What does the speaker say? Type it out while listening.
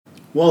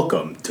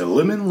Welcome to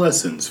Lemon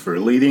Lessons for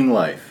Leading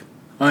Life.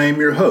 I am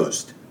your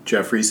host,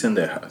 Jeffrey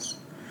Sendejas.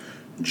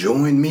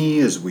 Join me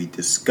as we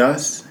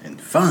discuss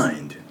and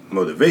find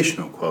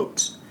motivational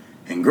quotes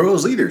and grow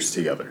as leaders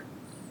together.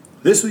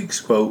 This week's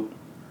quote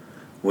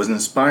was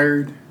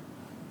inspired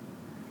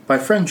by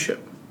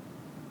friendship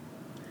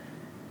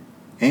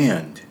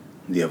and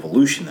the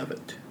evolution of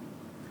it.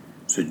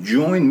 So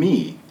join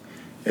me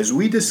as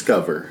we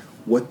discover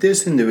what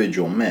this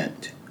individual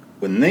meant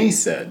when they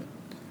said,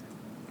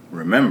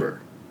 "Remember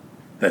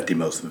that the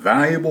most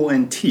valuable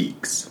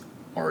antiques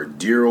are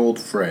dear old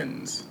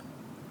friends."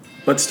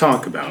 Let's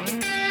talk about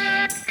it.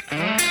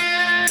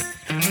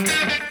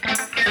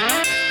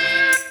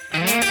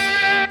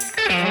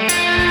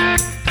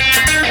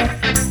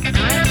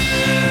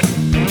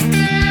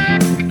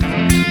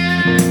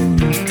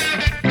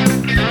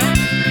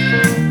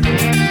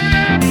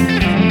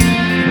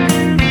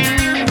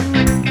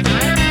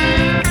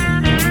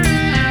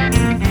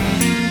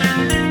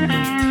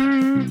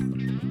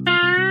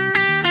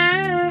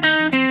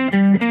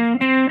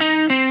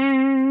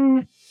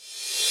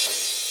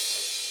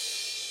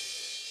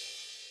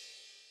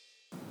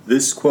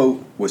 This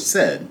quote was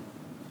said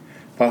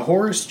by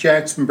Horace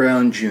Jackson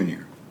Brown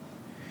Jr.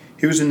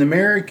 He was an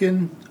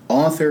American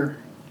author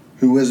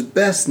who was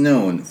best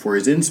known for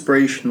his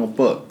inspirational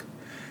book,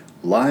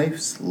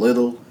 Life's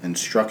Little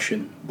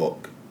Instruction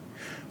Book,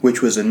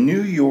 which was a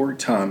New York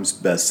Times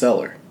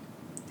bestseller.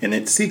 And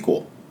its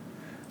sequel,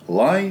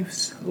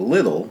 Life's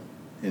Little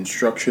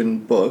Instruction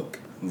Book,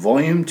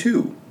 Volume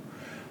 2,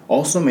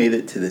 also made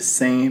it to the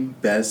same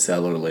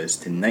bestseller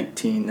list in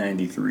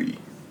 1993.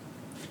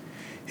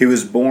 He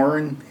was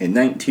born in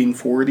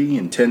 1940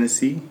 in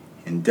Tennessee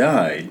and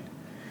died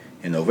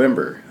in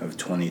November of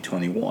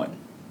 2021.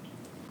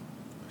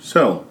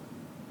 So,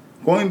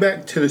 going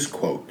back to this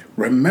quote,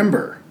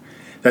 remember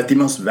that the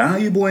most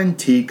valuable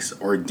antiques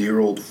are dear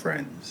old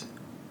friends.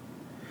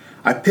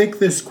 I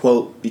picked this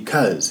quote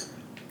because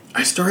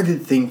I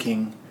started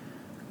thinking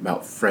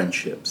about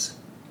friendships.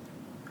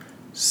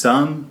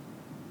 Some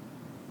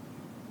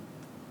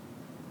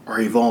are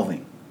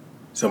evolving,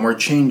 some are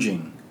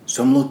changing.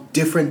 Some look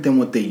different than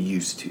what they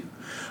used to.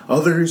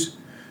 Others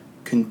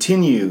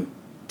continue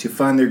to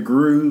find their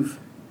groove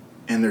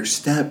and their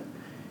step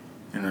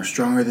and are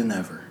stronger than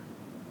ever.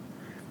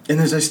 And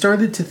as I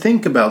started to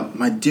think about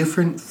my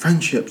different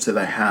friendships that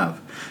I have,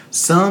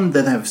 some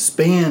that have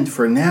spanned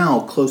for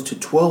now close to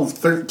 12,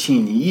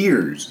 13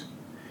 years,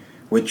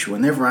 which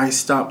whenever I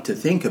stopped to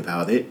think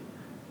about it,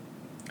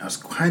 I was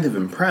kind of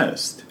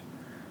impressed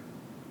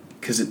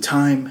because the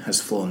time has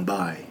flown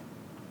by.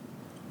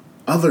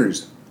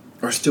 Others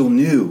are still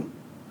new,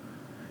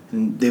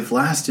 and they've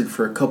lasted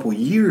for a couple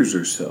years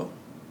or so.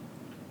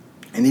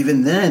 And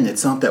even then,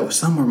 it's not that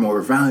some are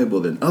more valuable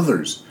than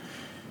others,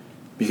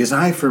 because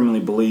I firmly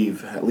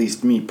believe, at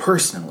least me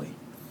personally,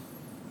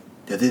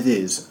 that it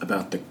is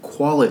about the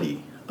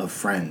quality of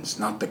friends,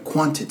 not the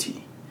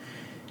quantity.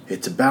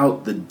 It's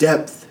about the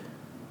depth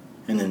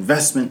and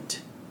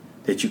investment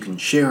that you can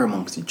share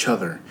amongst each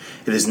other.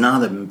 It is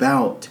not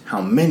about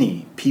how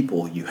many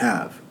people you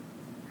have.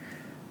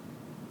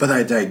 But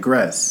I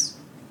digress.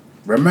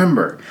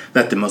 Remember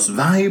that the most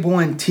valuable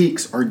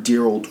antiques are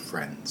dear old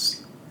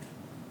friends.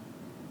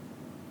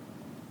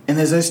 And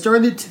as I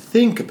started to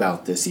think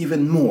about this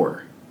even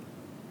more,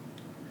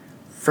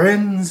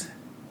 friends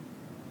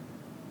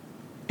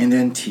and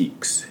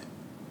antiques,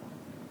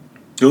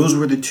 those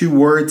were the two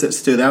words that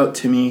stood out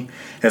to me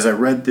as I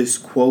read this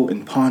quote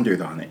and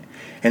pondered on it.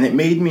 And it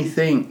made me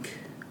think,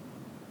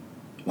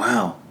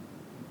 wow,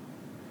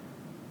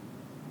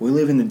 we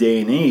live in a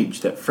day and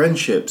age that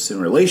friendships and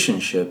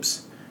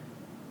relationships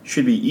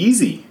should be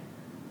easy.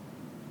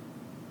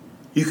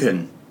 You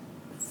can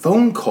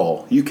phone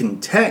call, you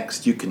can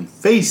text, you can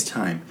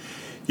FaceTime,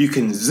 you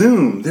can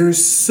Zoom.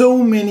 There's so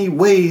many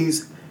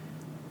ways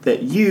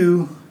that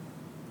you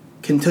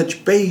can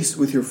touch base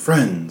with your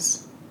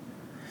friends,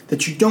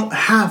 that you don't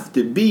have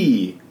to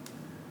be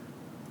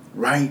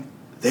right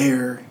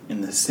there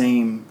in the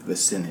same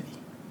vicinity.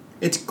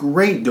 It's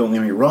great, don't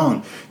get me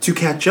wrong, to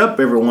catch up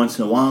every once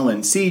in a while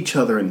and see each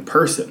other in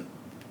person.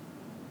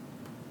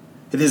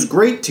 It is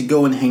great to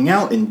go and hang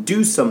out and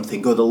do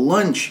something, go to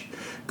lunch,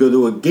 go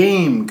to a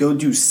game, go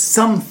do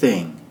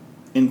something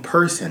in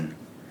person.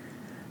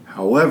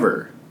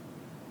 However,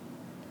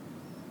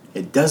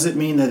 it doesn't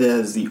mean that it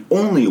is the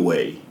only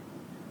way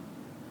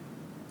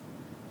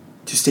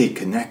to stay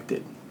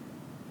connected.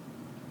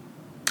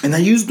 And I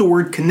use the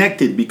word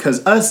connected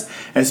because us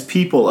as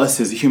people, us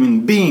as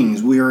human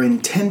beings, we are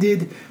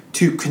intended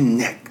to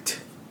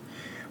connect.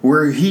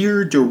 We're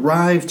here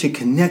derived to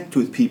connect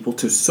with people,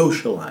 to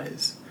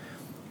socialize.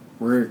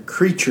 We're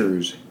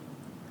creatures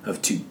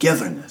of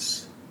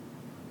togetherness.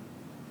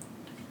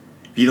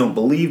 If you don't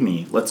believe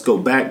me, let's go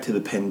back to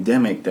the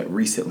pandemic that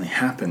recently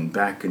happened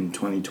back in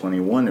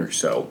 2021 or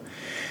so.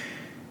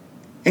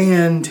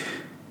 And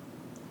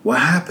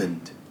what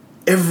happened?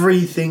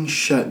 Everything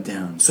shut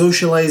down.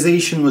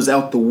 Socialization was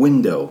out the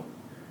window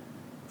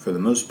for the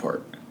most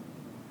part.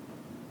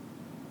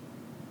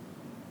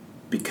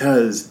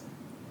 Because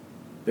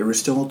There were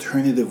still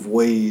alternative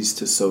ways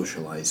to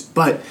socialize.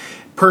 But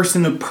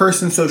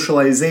person-to-person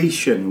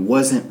socialization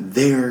wasn't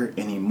there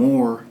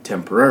anymore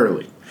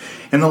temporarily.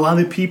 And a lot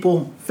of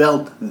people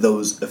felt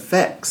those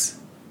effects.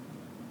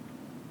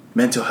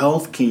 Mental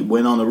health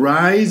went on the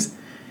rise,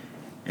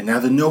 and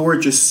out of nowhere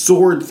just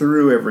soared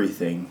through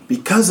everything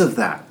because of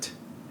that.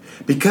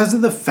 Because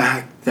of the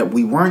fact that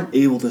we weren't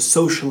able to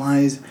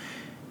socialize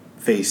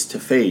face to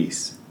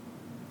face.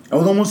 I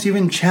would almost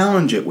even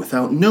challenge it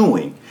without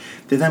knowing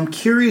that I'm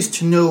curious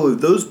to know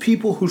if those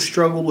people who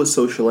struggle with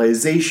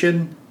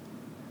socialization,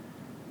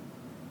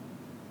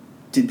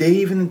 did they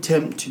even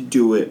attempt to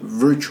do it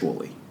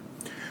virtually?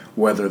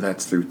 Whether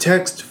that's through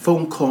text,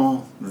 phone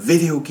call,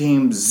 video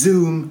games,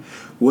 Zoom,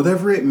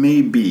 whatever it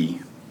may be.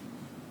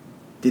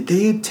 Did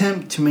they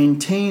attempt to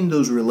maintain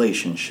those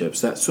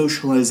relationships, that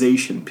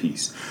socialization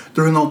piece,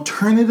 through an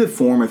alternative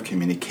form of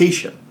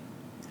communication?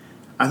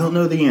 I don't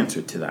know the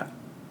answer to that.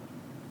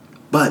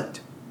 But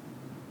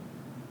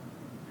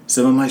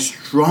some of my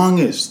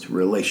strongest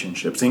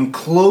relationships and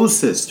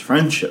closest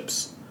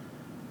friendships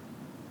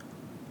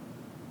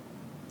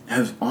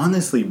have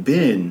honestly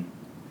been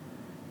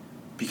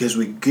because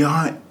we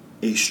got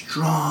a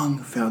strong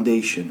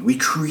foundation. We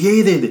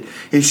created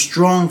a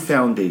strong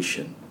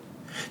foundation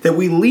that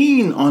we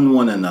lean on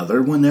one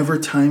another whenever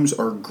times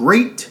are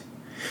great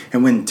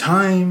and when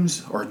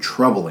times are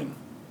troubling.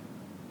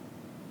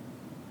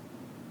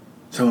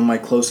 Some of my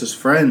closest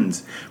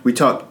friends, we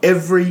talk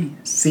every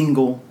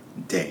single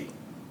day.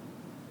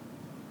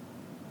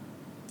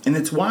 And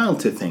it's wild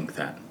to think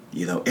that,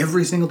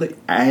 every single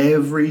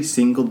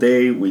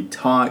day we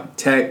talk,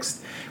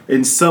 text,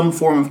 in some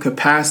form of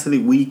capacity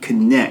we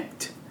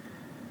connect.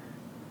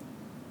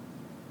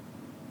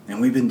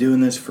 And we've been doing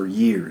this for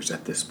years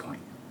at this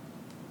point.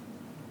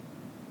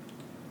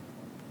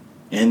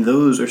 And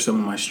those are some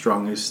of my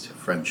strongest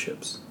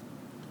friendships.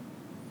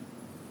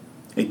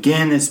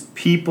 Again, as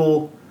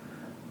people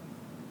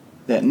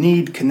that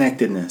need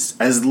connectedness,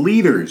 as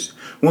leaders,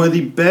 one of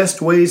the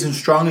best ways and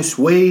strongest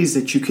ways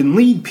that you can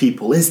lead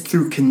people is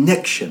through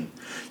connection.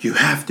 You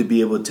have to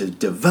be able to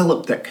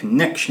develop that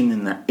connection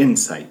and that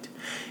insight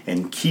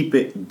and keep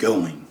it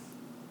going.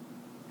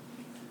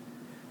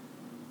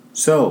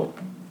 So,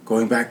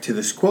 going back to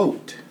this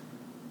quote,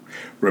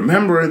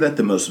 remember that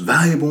the most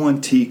valuable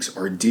antiques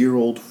are dear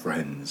old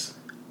friends.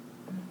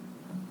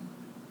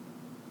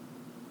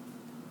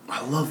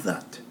 I love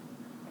that.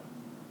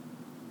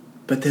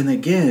 But then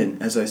again,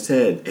 as I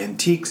said,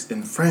 antiques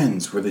and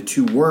friends were the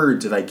two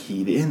words that I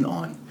keyed in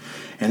on.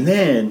 And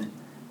then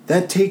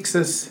that takes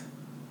us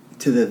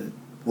to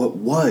what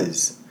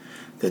was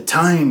the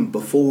time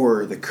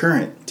before the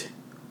current.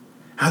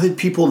 How did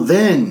people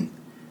then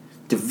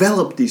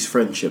develop these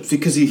friendships?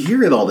 Because you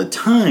hear it all the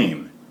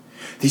time.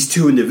 These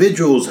two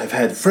individuals have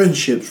had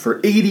friendships for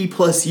 80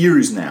 plus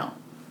years now.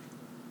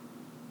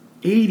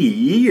 80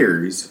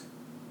 years?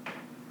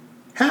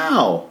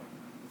 How?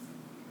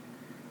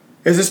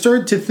 As I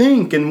started to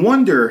think and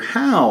wonder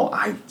how,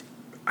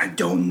 I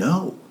don't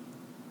know.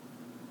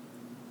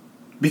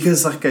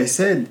 Because like I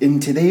said,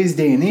 in today's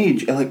day and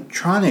age,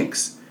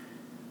 electronics,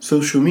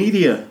 social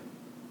media,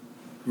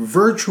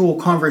 virtual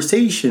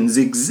conversations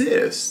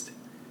exist.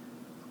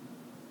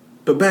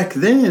 But back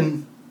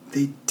then,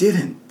 they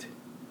didn't.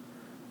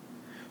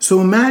 So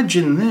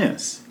imagine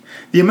this.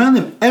 The amount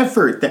of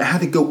effort that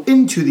had to go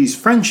into these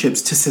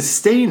friendships to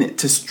sustain it,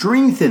 to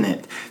strengthen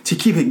it, to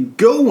keep it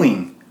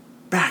going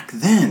back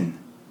then.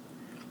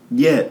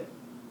 Yet,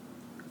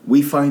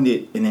 we find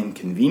it an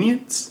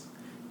inconvenience.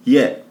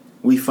 Yet,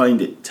 we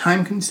find it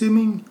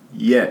time-consuming.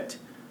 Yet,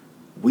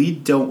 we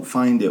don't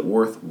find it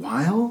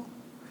worthwhile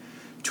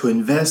to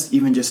invest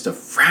even just a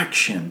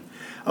fraction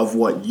of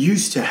what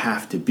used to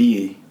have to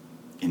be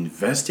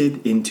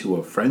invested into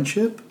a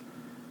friendship.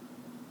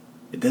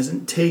 It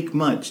doesn't take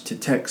much to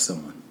text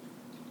someone.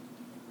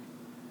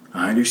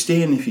 I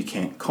understand if you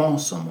can't call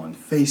someone,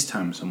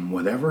 FaceTime someone,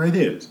 whatever it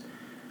is.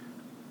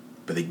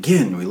 But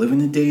again, we live in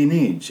a day and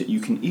age that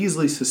you can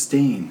easily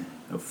sustain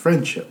a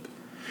friendship,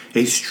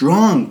 a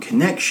strong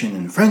connection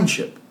and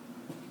friendship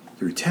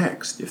through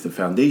text if the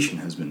foundation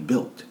has been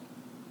built.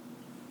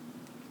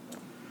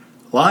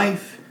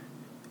 Life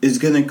is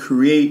going to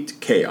create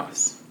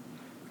chaos.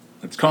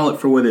 Let's call it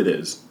for what it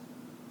is.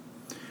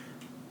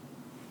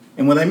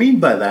 And what I mean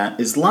by that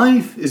is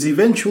life is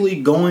eventually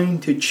going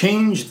to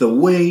change the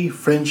way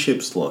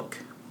friendships look.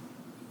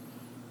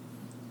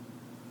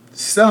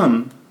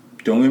 Some,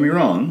 don't get me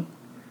wrong,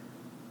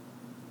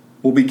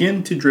 will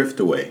begin to drift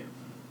away.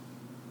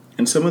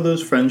 And some of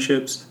those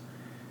friendships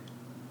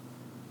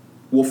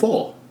will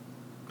fall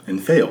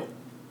and fail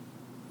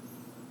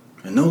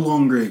and no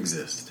longer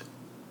exist.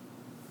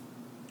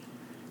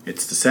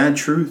 It's the sad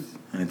truth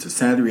and it's a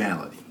sad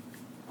reality.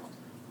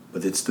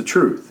 But it's the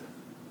truth.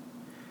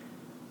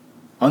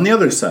 On the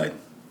other side,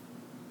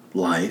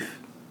 life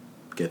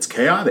gets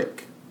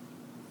chaotic.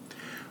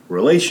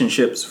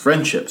 Relationships,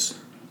 friendships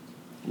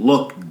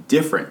look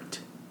different.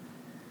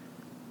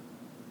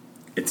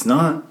 It's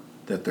not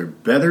that they're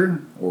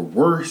better or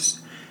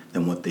worse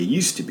than what they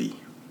used to be.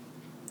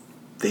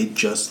 They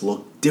just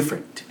look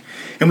different.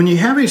 And when you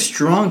have a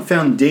strong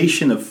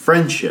foundation of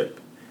friendship,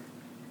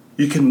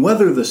 you can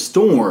weather the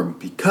storm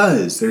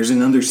because there's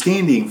an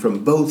understanding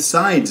from both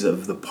sides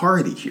of the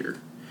party here.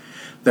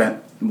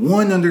 That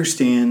one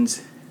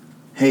understands,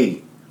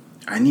 hey,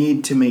 I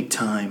need to make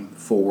time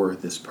for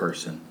this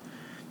person,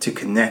 to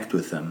connect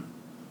with them.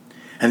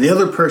 And the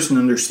other person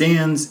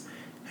understands,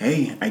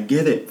 hey, I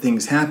get it,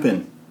 things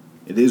happen.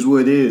 It is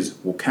what it is.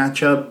 We'll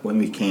catch up when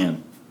we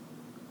can.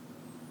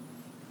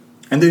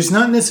 And there's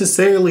not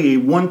necessarily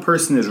one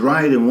person is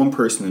right and one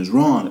person is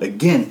wrong.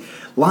 Again,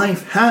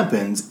 life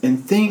happens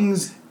and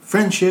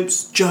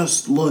friendships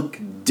just look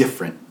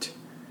different.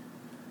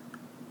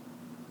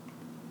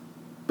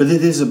 But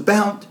it is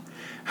about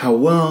how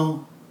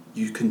well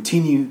you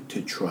continue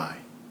to try.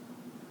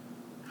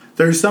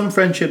 There are some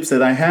friendships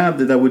that I have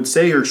that I would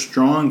say are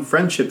strong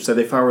friendships that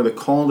if I were to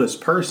call this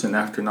person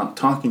after not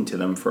talking to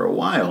them for a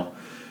while,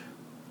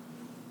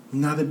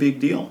 not a big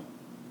deal.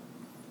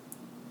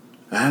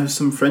 I have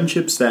some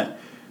friendships that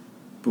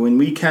when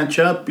we catch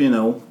up,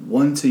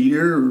 once a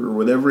year or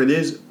whatever it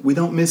is, we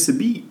don't miss a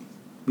beat.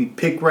 We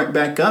pick right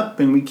back up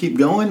and we keep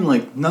going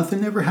like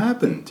nothing ever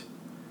happened.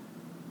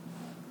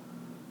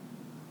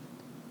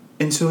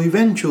 And so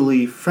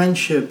eventually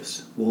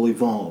friendships will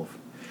evolve.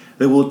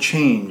 They will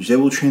change. They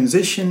will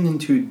transition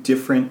into a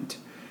different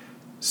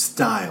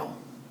style.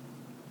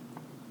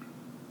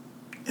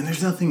 And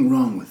there's nothing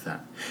wrong with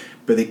that.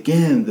 But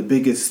again, the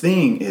biggest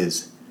thing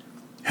is,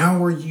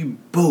 how are you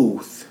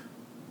both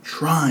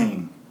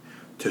trying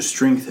to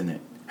strengthen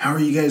it? How are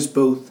you guys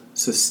both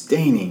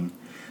sustaining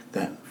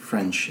that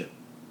friendship?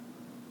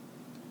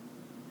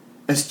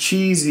 As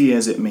cheesy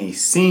as it may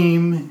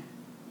seem,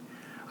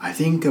 I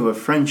think of a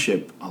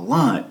friendship a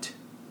lot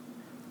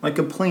like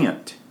a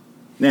plant.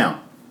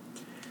 Now,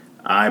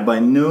 I by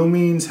no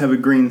means have a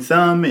green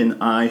thumb,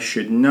 and I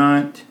should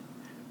not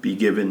be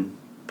given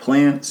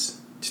plants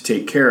to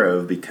take care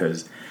of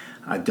because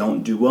I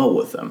don't do well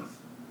with them.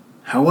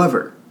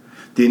 However,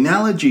 the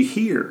analogy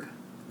here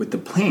with the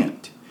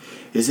plant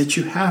is that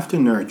you have to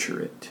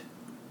nurture it.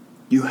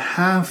 You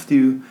have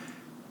to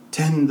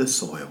tend the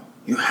soil.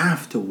 You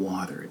have to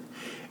water it.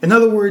 In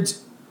other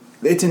words,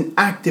 it's an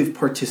active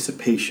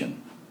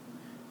participation.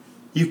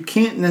 You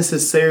can't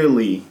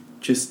necessarily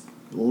just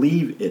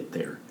leave it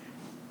there.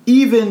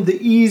 Even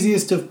the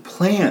easiest of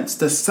plants,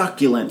 the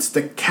succulents,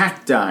 the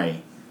cacti,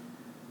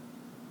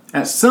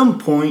 at some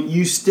point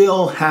you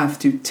still have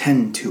to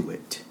tend to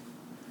it.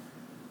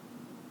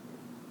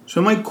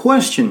 So my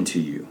question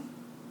to you,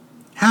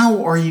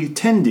 how are you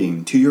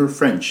tending to your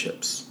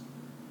friendships?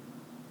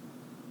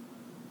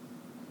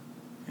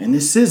 And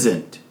this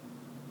isn't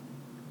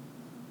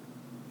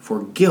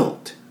for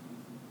guilt.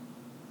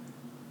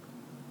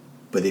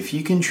 But if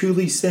you can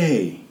truly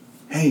say,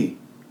 hey,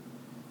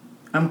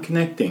 I'm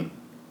connecting,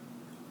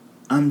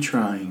 I'm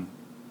trying,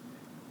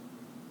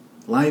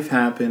 life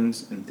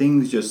happens and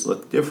things just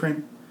look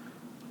different,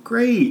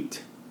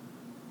 great.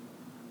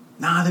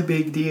 Not a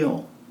big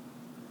deal.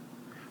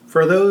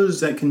 For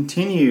those that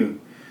continue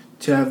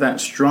to have that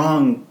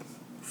strong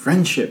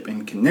friendship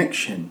and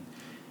connection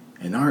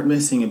and aren't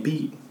missing a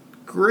beat,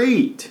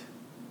 great.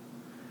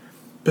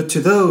 But to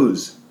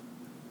those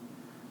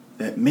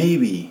that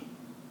maybe,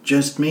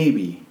 just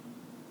maybe,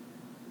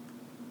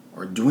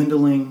 are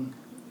dwindling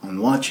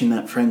on watching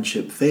that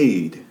friendship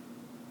fade,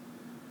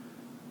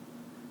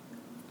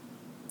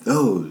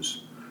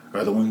 those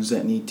are the ones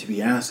that need to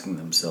be asking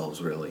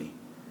themselves, really,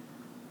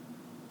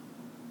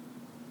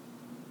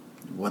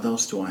 what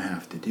else do I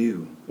have to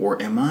do? Or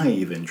am I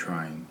even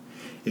trying?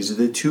 Is it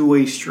a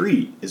two-way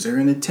street? Is there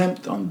an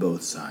attempt on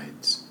both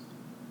sides?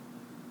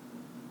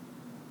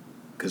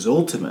 Because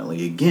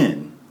ultimately,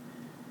 again,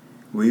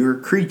 we are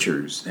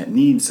creatures that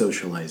need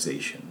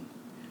socialization.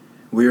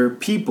 We are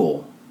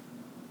people.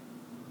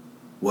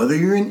 Whether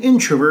you're an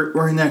introvert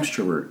or an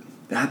extrovert,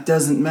 that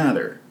doesn't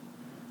matter.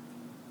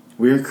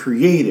 We are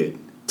created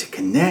to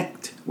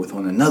connect with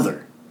one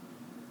another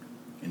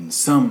in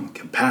some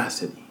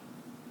capacity.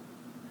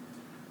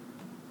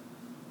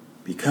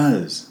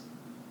 Because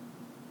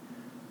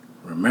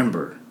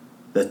remember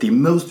that the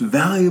most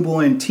valuable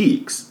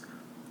antiques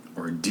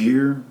are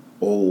dear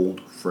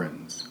old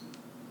friends.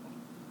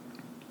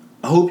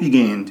 I hope you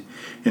gained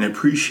an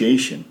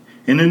appreciation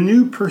and a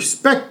new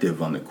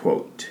perspective on the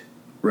quote.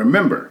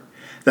 Remember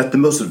that the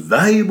most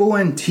valuable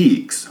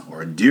antiques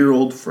are dear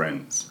old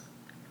friends.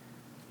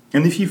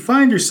 And if you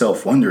find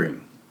yourself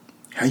wondering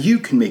how you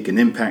can make an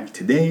impact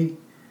today,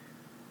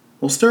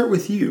 we'll start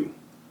with you.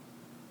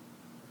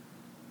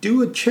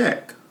 Do a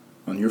check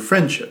on your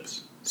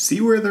friendships.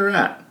 See where they're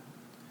at.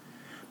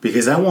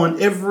 Because I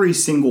want every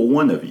single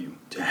one of you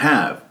to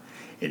have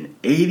an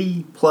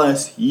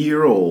 80-plus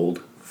year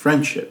old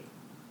friendship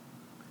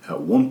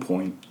at one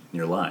point in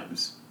your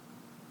lives.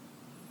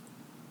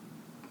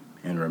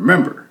 And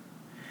remember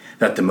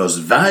that the most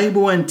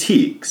valuable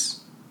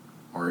antiques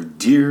are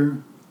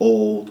dear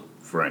old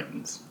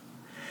friends.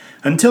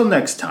 Until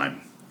next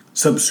time,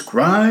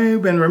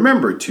 subscribe and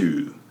remember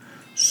to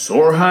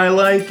soar high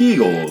like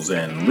eagles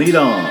and lead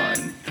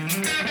on.